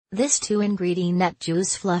This 2-ingredient net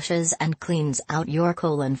juice flushes and cleans out your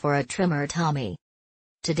colon for a trimmer tummy.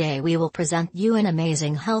 Today we will present you an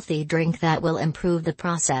amazing healthy drink that will improve the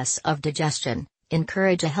process of digestion,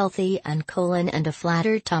 encourage a healthy colon and a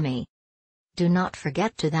flatter tummy. Do not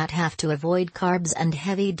forget to have to avoid carbs and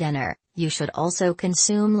heavy dinner. You should also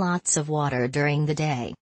consume lots of water during the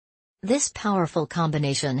day. This powerful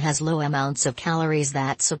combination has low amounts of calories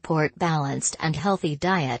that support balanced and healthy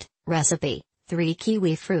diet. Recipe: 3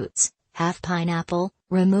 kiwi fruits, half pineapple.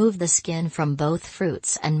 Remove the skin from both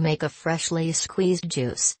fruits and make a freshly squeezed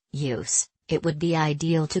juice. Use: it would be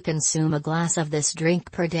ideal to consume a glass of this drink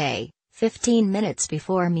per day, 15 minutes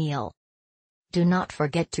before meal. Do not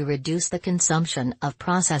forget to reduce the consumption of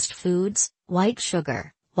processed foods, white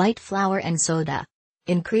sugar, white flour and soda.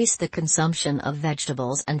 Increase the consumption of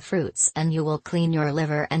vegetables and fruits and you will clean your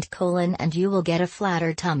liver and colon and you will get a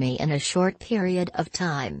flatter tummy in a short period of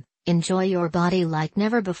time. Enjoy your body like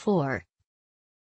never before.